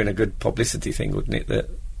that would have been a good publicity thing, wouldn't it? The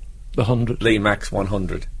 100. Lee Mack's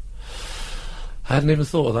 100. I hadn't even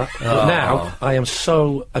thought of that. But now, I am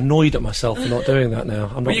so annoyed at myself for not doing that now.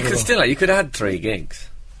 But you could still, you could add 3 gigs.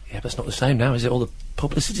 Yeah, but it's not the same now, is it? All the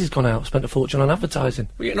publicity's gone out, spent a fortune on advertising.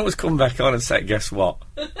 Well, you can always come back on and say, guess what?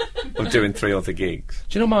 I'm doing 3 other gigs.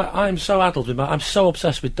 Do you know, I'm so addled with I'm so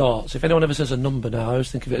obsessed with darts. If anyone ever says a number now, I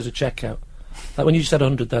always think of it as a checkout. Like when you said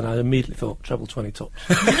 100 then, I immediately thought treble 20 tops.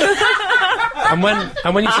 and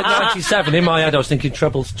when you said 97, in my head I was thinking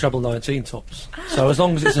treble 19 tops. So as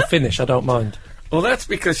long as it's a finish, I don't mind. Well, that's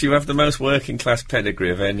because you have the most working-class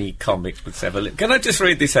pedigree of any comic that's ever lived. Can I just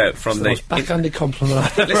read this out from the most backhanded compliment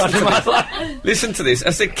I've ever had in my life. Listen to this.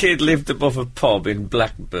 As a kid, lived above a pub in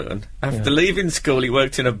Blackburn. After leaving school, he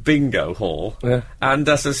worked in a bingo hall and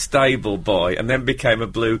as a stable boy, and then became a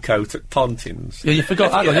blue coat at Pontins. Yeah, you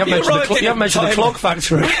forgot. Hang on, you haven't mentioned the clog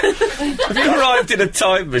factory. Have you arrived in a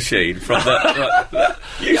time machine from that?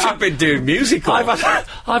 You should have been doing musicals.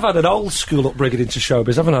 I've had an old school upbringing into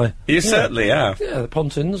showbiz, haven't I? You certainly have. Yeah, the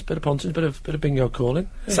Pontins, bit of bingo calling.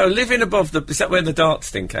 Yeah. So living above is that where the darts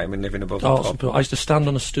thing came in, living above the pub? I used to stand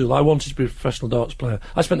on a stool. I wanted to be a professional darts player.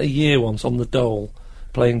 I spent a year once on the dole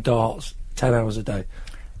playing darts 10 hours a day.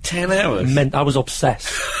 10 hours? I was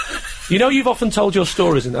obsessed. You know, you've often told your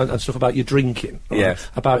stories and stuff about your drinking. Right? Yes.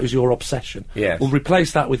 About it was your obsession. Yes. Well,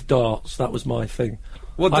 replace that with darts. That was my thing.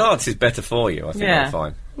 Well, darts is better for you, I think. I'm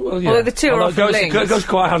fine. Well, yeah. Well, the two are often linked. It goes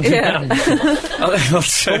quite hand in hand.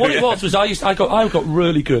 But what it was I got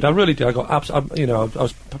really good. I really did. I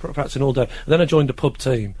was practicing all day. And then I joined a pub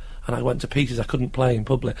team, and I went to pieces. I couldn't play in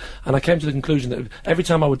public, and I came to the conclusion that every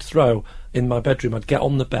time I would throw in my bedroom, I'd get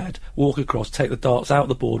on the bed, walk across, take the darts out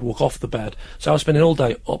the board, walk off the bed. So I was spending all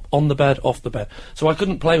day up on the bed, off the bed. So I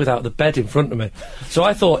couldn't play without the bed in front of me. So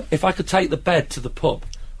I thought if I could take the bed to the pub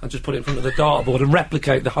and just put it in front of the dartboard and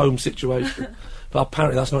replicate the home situation. But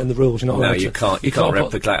apparently that's not in the rules. You're not allowed to. You can't. You can't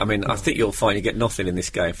replicate. I mean, I think you'll find you get nothing in this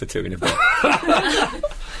game for 2 in a bed.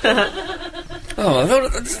 Oh, I thought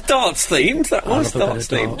it was darts themed. That was darts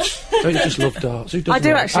themed. Don't you just love darts? Who doesn't? I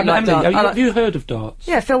do actually like darts. Have you heard of darts?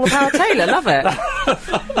 Yeah, Phil the Power Taylor, love it.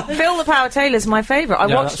 Phil the Power Taylor's my favourite. I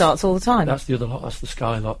watch darts all the time. That's the other lot. That's the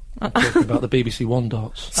Sky lot. I'm talking about the BBC One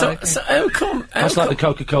darts. So how come? That's like the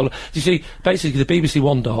Coca-Cola. You see, basically the BBC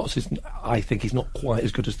One darts I think is not quite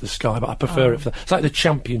as good as the Sky, but I prefer it for that. It's like the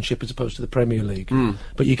Championship as opposed to the Premier League.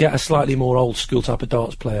 But you get a slightly more old school type of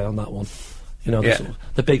darts player on that one. You know,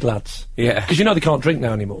 the big lads. Yeah. Because you know they can't drink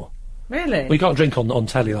now anymore. Really? We can't drink on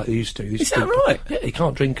telly like they used to. Is that right? Yeah, you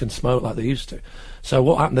can't drink and smoke like they used to. So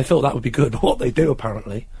what happened? They thought that would be good, but what they do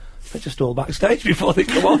apparently, they're just all backstage before they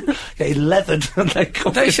come on, getting leathered, and they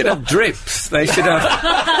come. They should have drips. They should have.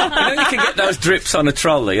 You can get those drips on a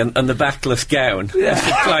trolley and the backless gown. Yeah.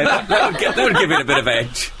 That would give it a bit of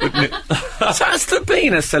edge, wouldn't it? So has there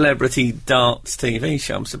been a celebrity darts TV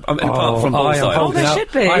show? Apart from Bullseye. There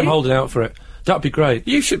should be. I'm holding out for it. That'd be great.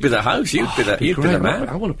 You should be the host. You'd be the man.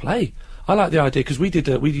 I want to play. I like the idea because we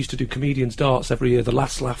used to do comedians darts every year. The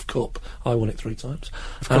Last Laugh Cup. I won it 3 times.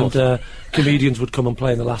 And comedians would come and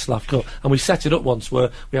play in the Last Laugh Cup. And we set it up once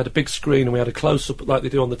where we had a big screen and we had a close up like they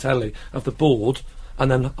do on the telly of the board,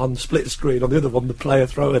 and then on the split screen on the other one the player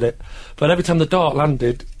throwing it. But every time the dart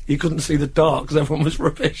landed, you couldn't see the dart because everyone was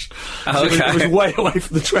rubbish. So it was way away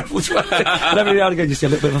from the treble 20. And every now and again you see a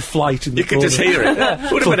little bit of a flight in the corner. You could just hear it.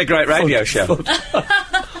 Would have been a great radio show.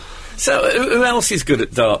 So, who else is good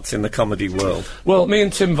at darts in the comedy world? Well, me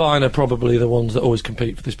and Tim Vine are probably the ones that always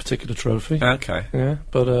compete for this particular trophy. Okay. Yeah,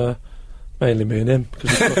 but mainly me and him.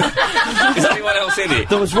 Is anyone else in it?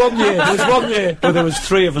 There was one year where there was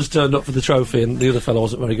 3 of us turned up for the trophy and the other fellow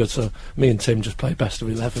wasn't very good, so me and Tim just played best of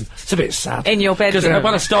 11. It's a bit sad. In your bedroom?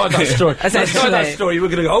 When I started that story, you were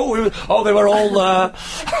going to go, they were all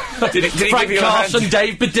did Frank give you Carson,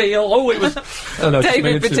 Dave Baddiel. It was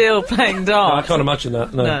David Baddiel playing darts. No, I can't imagine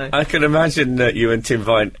that. No. I can imagine you and Tim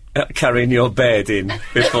Vine carrying your bed in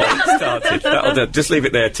before it started. That'll do. Just leave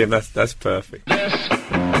it there, Tim. That's perfect.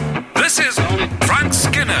 This is Frank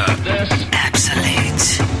Skinner.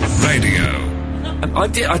 Absolute Radio. And I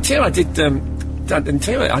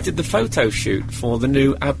did the photo shoot for the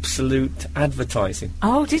new Absolute advertising.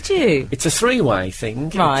 Oh, did you? It's a 3-way thing.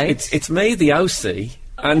 Right. It's me, the OC,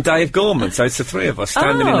 and Dave Gorman, so it's the 3 of us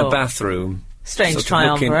standing in a bathroom. Strange sort of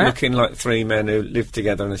triumvirate. looking like 3 men who live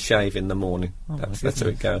together and shave in the morning. That's how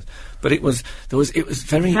it goes. But it was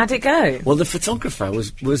very... How'd it go? Well, the photographer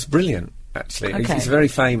was brilliant, actually. Okay. He's very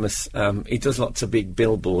famous. He does lots of big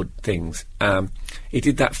billboard things. He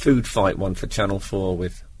did that food fight one for Channel 4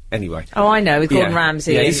 with... Anyway. Oh, I know, with Gordon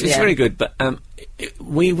Ramsay. Yeah, it's very good, but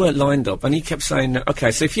we weren't lined up, and he kept saying,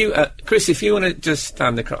 OK, so if you... Chris, if you want to just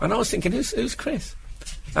stand across... And I was thinking, who's Chris?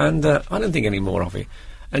 And I don't think any more of it.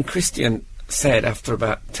 And Christian said, after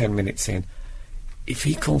about 10 minutes in, if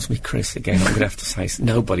he calls me Chris again, I'm going to have to say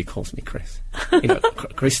nobody calls me Chris.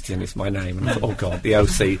 Christian is my name. And I thought, oh God, the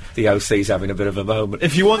OC's having a bit of a moment.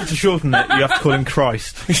 If you want to shorten it, you have to call him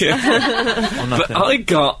Christ. But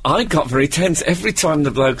I got very tense every time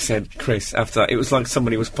the bloke said Chris. After that, it was like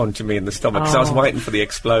somebody was punching me in the stomach because I was waiting for the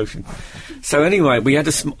explosion. So anyway, we had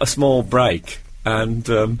a small break,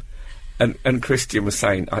 and Christian was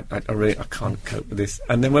saying, I can't cope with this.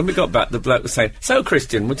 And then when we got back, the bloke was saying, so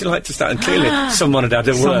Christian, would you like to start? And clearly someone had had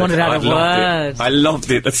a word. Someone had had a word. I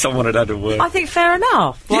loved it that someone had had a word. I think fair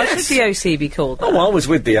enough. Why should the OC be called that? Oh, I was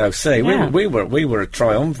with the OC. Yeah. We were a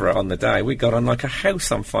triumvirate on the day. We got on like a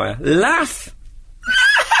house on fire. Laugh!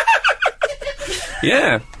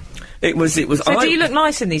 Yeah. It was. So do you look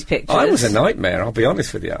nice in these pictures? I was a nightmare, I'll be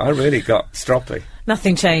honest with you. I really got stroppy.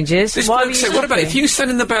 Nothing changes. This Why bloke said, what about if you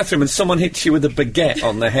stand in the bathroom and someone hits you with a baguette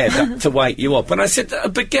on the head to wake you up? And I said, a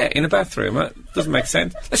baguette in a bathroom? That doesn't make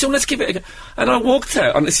sense. I said, well, let's give it a go. And I walked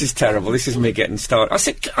out, and this is terrible, this is me getting started. I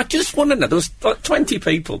said, I just want to know, there was like 20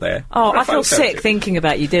 people there. Oh, I felt sick thinking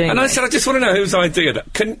about you doing it. And I said, I just want to know whose idea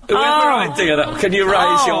that. Can you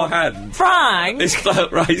raise your hand? Frank! This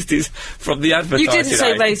bloke raised his, from the advertising You didn't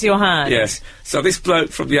say raise your hand. Yes. So this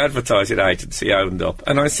bloke from the advertising agency owned up,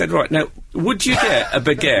 and I said, right, now, would you get a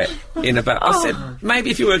baguette in a bath? I said,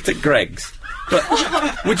 maybe if you worked at Greg's, but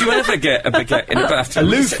would you ever get a baguette in a bathroom? A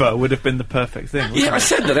loofah would have been the perfect thing, wouldn't it? I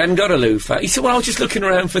said that I hadn't got a loofah. He said, well, I was just looking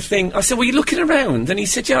around for things. I said, well, you looking around? And he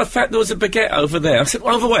said, yeah, I thought there was a baguette over there. I said,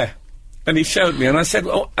 well, over where? And he showed me, and I said,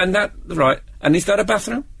 oh, and that, right, and is that a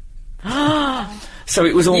bathroom? So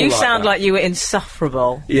it was all You like sound that. like you were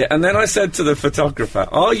insufferable. Yeah, and then I said to the photographer,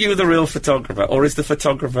 are you the real photographer, or is the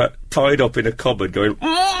photographer tied up in a cupboard going,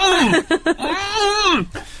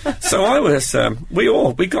 So I was,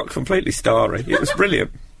 we got completely starry. It was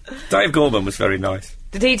brilliant. Dave Gorman was very nice.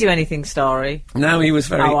 Did he do anything starry? No, he was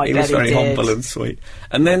very, did. humble and sweet.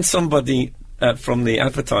 And then somebody from the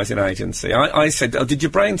advertising agency, I said, oh, did you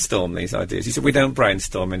brainstorm these ideas? He said, we don't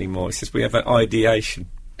brainstorm anymore. He says, we have an ideation.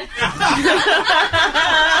 I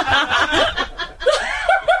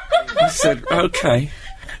said, okay.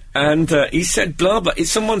 And he said, blah, blah.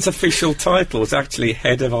 Someone's official title is actually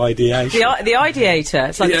head of ideation. The ideator.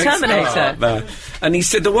 It's like the Terminator. No. And he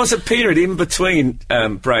said there was a period in between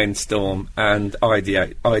brainstorm and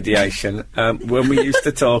ideation when we used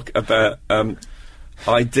to talk about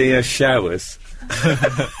idea showers.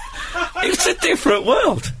 It's a different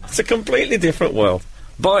world. It's a completely different world.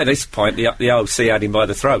 By this point, the OC had him by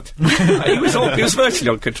the throat. He was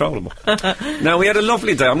virtually uncontrollable. Now, we had a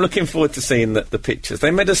lovely day. I'm looking forward to seeing the pictures.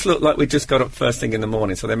 They made us look like we just got up first thing in the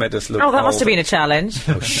morning, so they made us look Oh, that old. must have been a challenge.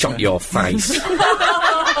 Oh, shut your face.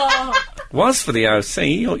 Was for the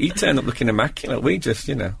OC. He turned up looking immaculate. We just,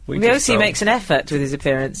 The OC makes an effort with his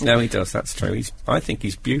appearance. No, he does, that's true. I think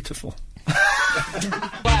he's beautiful.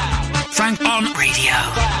 Frank on Radio.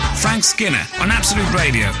 Frank Skinner on Absolute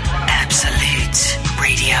Radio. Absolute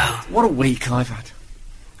Radio. What a week I've had.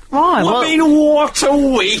 Why? What a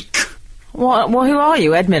week! Well, who are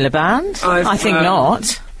you, Ed Miliband? I think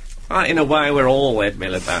not. In a way, we're all Ed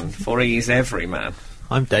Miliband, for he is every man.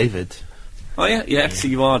 I'm David. Oh, yeah? Yeah, so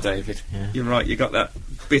you are, David. Yeah. You're right, you got that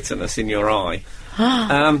bitterness in your eye.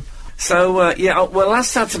 Last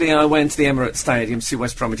Saturday I went to the Emirates Stadium to see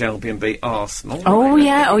West Bromwich Albion beat Arsenal. Oh,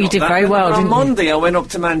 yeah. Oh, you did very well, didn't you? On Monday I went up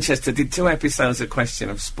to Manchester, did 2 episodes of Question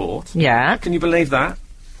of Sport. Yeah. Can you believe that?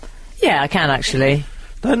 Yeah, I can, actually.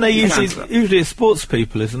 Don't they usually it's sports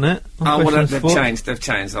people, isn't it? They've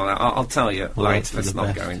changed all that. I'll tell you later, let's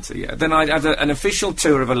not go into it. Then I had an official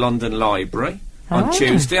tour of a London library. On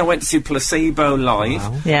Tuesday, I went to see Placebo live.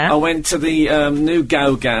 Wow. Yeah. I went to the new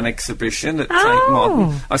Gauguin exhibition at Tate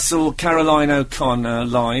Modern. I saw Caroline O'Connor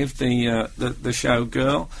live, the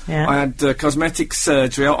showgirl. Yeah. I had cosmetic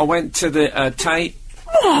surgery. I went to the Tate.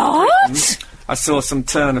 What? I saw some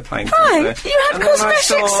Turner paintings there. You had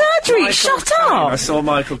cosmetic surgery. Shut up. I saw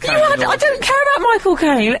Michael Caine. I don't care about Michael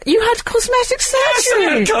Caine. You had cosmetic surgery.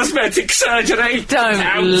 I had cosmetic surgery.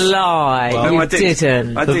 Don't lie. Well, you I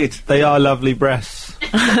didn't. I did. They are lovely breasts.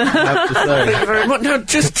 I have to say. Thank you very much. No,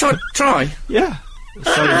 just try. Yeah.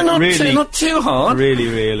 So not too hard. Really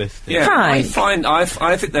realistic. Yeah, Right.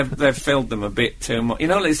 I think they've filled them a bit too much.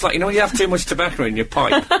 It's like you have too much tobacco in your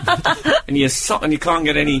pipe, and you can't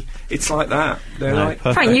get any. It's like that. They're like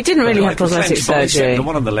Frank, you didn't really have cosmetic surgery. The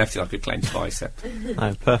one on the left is like a clenched bicep.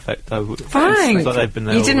 No, perfect. Frank,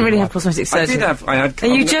 you didn't really have cosmetic surgery. I had. Are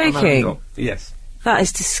you joking? Yes. That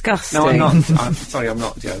is disgusting. No, I'm not. I'm sorry, I'm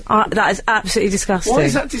not joking. That is absolutely disgusting. Why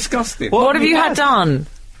is that disgusting? What have you had done?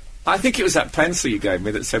 I think it was that pencil you gave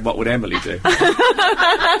me that said, "What would Emily do?"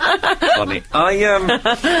 Funny.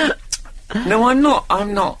 No, I'm not.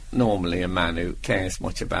 I'm not normally a man who cares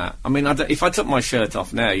much about. I mean, if I took my shirt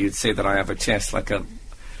off now, you'd see that I have a chest like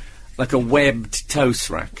a webbed toast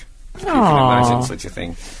rack. If you can imagine such a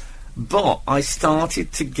thing. But I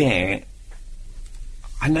started to get.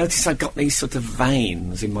 I noticed I got these sort of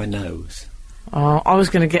veins in my nose. Oh, I was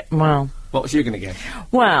going to get. Well. What was you going to get?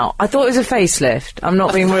 Well, I thought it was a facelift. I'm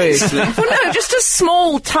not being rude. Well, no, just a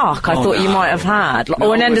small tuck I thought you might have had.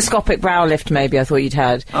 Or an endoscopic brow lift, maybe, I thought you'd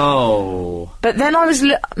had. Oh. But then I was...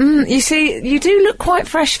 you see, you do look quite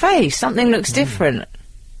fresh-faced. Something looks different.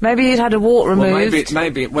 Maybe you'd had a wart removed. Well,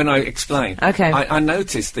 maybe when I explain. Okay. I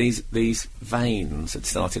noticed these veins had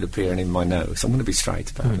started appearing in my nose. I'm going to be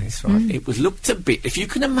straight about this, right? It looked a bit... If you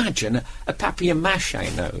can imagine a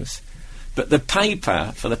papier-mâché nose... But the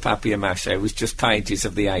paper for the papier-mâché was just pages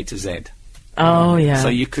of the A to Z. Oh, yeah. So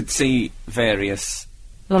you could see various...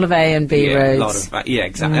 A lot of A and B roads. A lot of, yeah,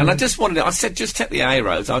 exactly. And I just wanted... I said, just take the A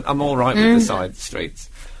roads. I'm all right with the side streets.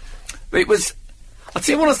 But it was... I'll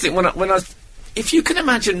tell you one thing. When I was... If you can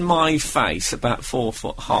imagine my face about 4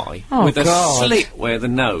 foot high, with a slit where the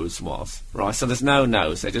nose was, right? So there's no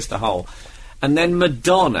nose, there's just a hole. And then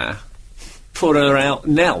Madonna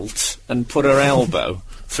knelt and put her elbow...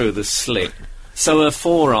 through the slit, so her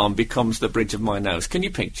forearm becomes the bridge of my nose. Can you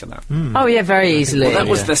picture that? Oh yeah, very easily. Well, that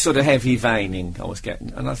was the sort of heavy veining I was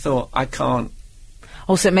getting, and I thought, I can't...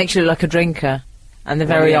 Also, it makes you look like a drinker, and the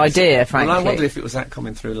very idea, frankly. Well, I wonder if it was that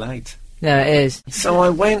coming through late. No, it is. So I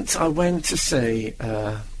went to see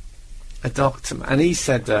a doctor, and he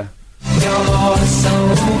said... You're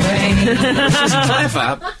so vain. Which was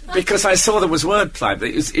clever, because I saw there was wordplay, but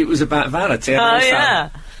it was about vanity. Oh, yeah.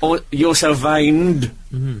 Or you're so vain.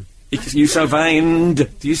 You so vain. Do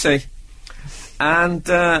you see? And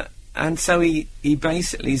so he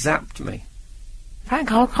basically zapped me.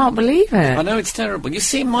 Frank, I can't believe it. I know, it's terrible. You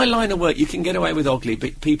see, in my line of work, you can get away with ugly,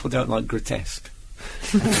 but people don't like grotesque.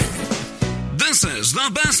 This is the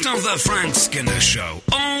best of the Frank Skinner Show.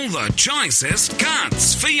 All the choicest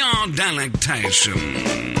cuts for your delectation.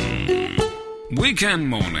 Weekend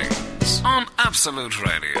mornings on Absolute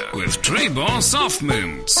Radio with Trebor Soft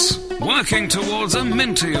Mints, working towards a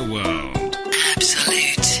mintier world.